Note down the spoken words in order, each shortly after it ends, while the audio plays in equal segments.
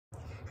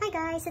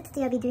guys, so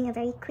today I'll be doing a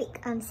very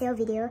quick sale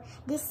video.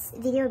 This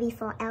video will be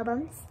for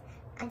albums,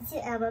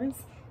 unsealed albums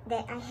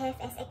that I have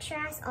as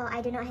extras or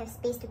I do not have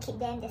space to keep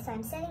them, that's why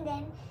I'm selling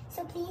them.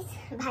 So please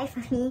buy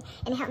from me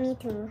and help me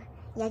to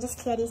just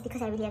clear this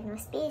because I really have no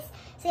space.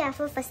 So yeah,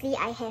 so firstly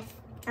I have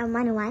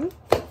 101.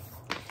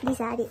 These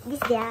are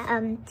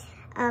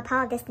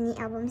Power of Destiny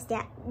albums,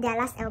 their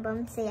last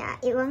album. So yeah,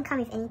 it won't come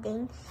with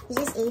anything. It's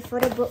just a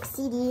photo book,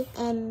 CD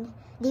and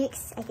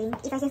lyrics, I think.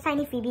 If I can find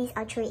any freebies,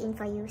 I'll throw it in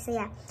for you. So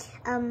yeah,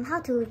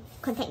 how to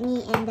contact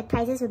me, and the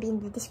prices will be in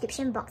the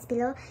description box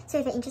below. So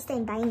if you're interested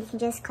in buying, you can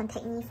just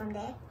contact me from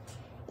there.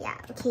 Yeah,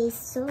 okay,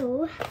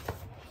 so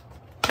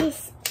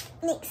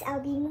next I'll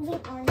be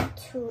moving on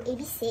to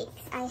AB6.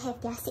 I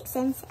have their 6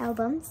 Sense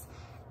albums.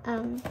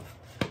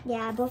 They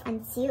are both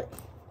unsealed.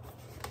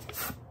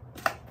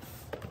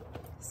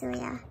 So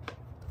yeah,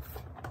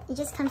 it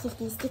just comes with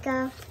the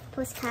sticker,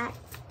 postcard.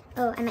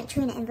 Oh, I might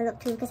throw in an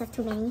envelope too because I have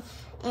too many.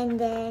 And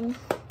then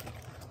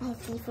I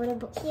have the photo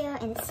book here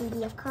and the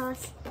CD, of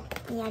course.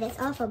 And yeah, that's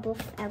all for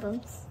both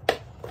albums.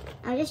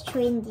 I'll just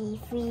throw in the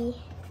free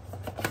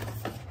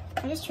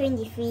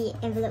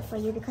envelope for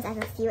you because I have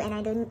a few and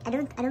I don't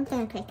plan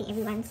on collecting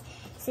everyone's.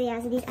 So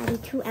yeah, so these are the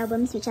 2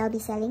 albums which I'll be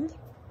selling.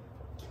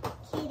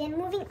 Okay, then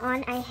moving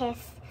on, I have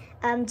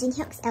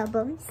JINHYUK's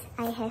albums.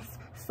 I have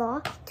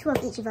 4, 2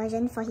 of each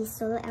version for his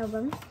solo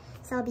album.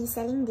 So I'll be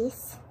selling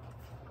this.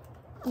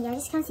 And yeah,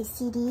 this comes with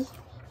CD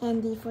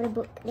and the photo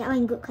book. They're all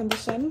in good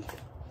condition.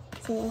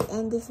 So yes,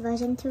 and this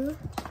version too.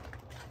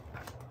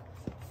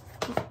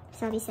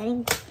 So I'll be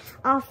selling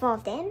all 4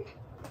 of them.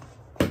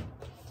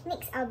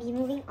 Next, I'll be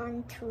moving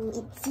on to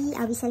ITZY.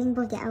 I'll be selling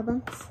both their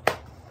albums.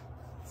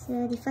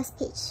 So the first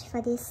page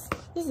for this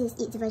is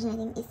its version, I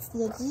think. It's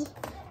the YG.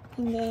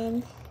 And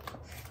then,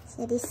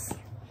 so this.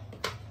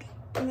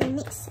 And then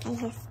next, I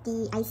have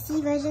the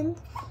ITZY version,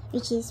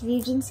 which is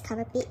Ryujin's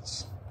cover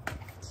page.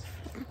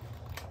 Yeah.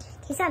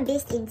 Okay, so I'm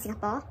based in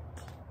Singapore.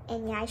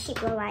 And yeah, I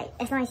ship worldwide,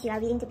 as long as you are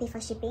willing to pay for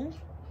shipping.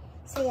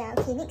 So yeah,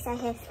 okay, next I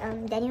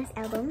have Daniel's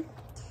album.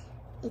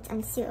 It's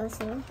unsealed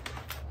also.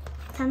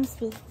 Comes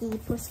with the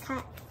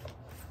postcard.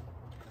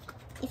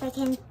 If I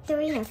can throw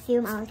in a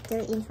film, I'll throw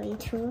it in for you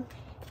too.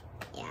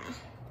 Yeah,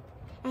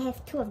 I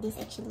have 2 of these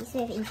actually,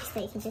 so if you're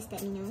interested, you can just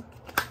let me know.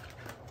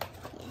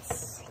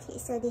 Yes, okay,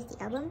 so this is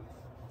the album.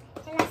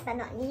 And last but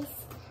not least,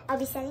 I'll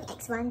be selling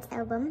X1's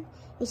album,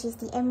 which is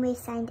the M-Wave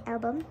signed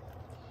album.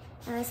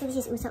 So this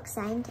is Usok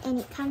signed, and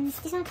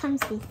this one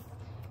comes with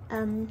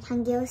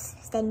Hangil's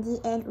standee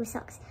and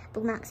Usok's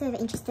bookmark. So if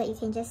you're interested, you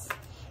can just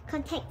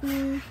contact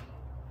me.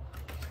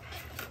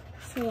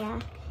 So yeah,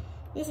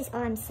 this is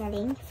all I'm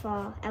selling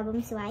for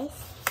albums wise.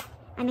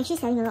 I'm actually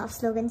selling a lot of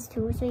slogans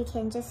too, so you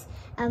can just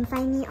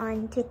find me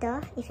on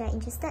Twitter if you're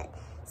interested.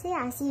 So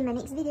yeah, I'll see you in my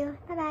next video.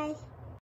 Bye bye!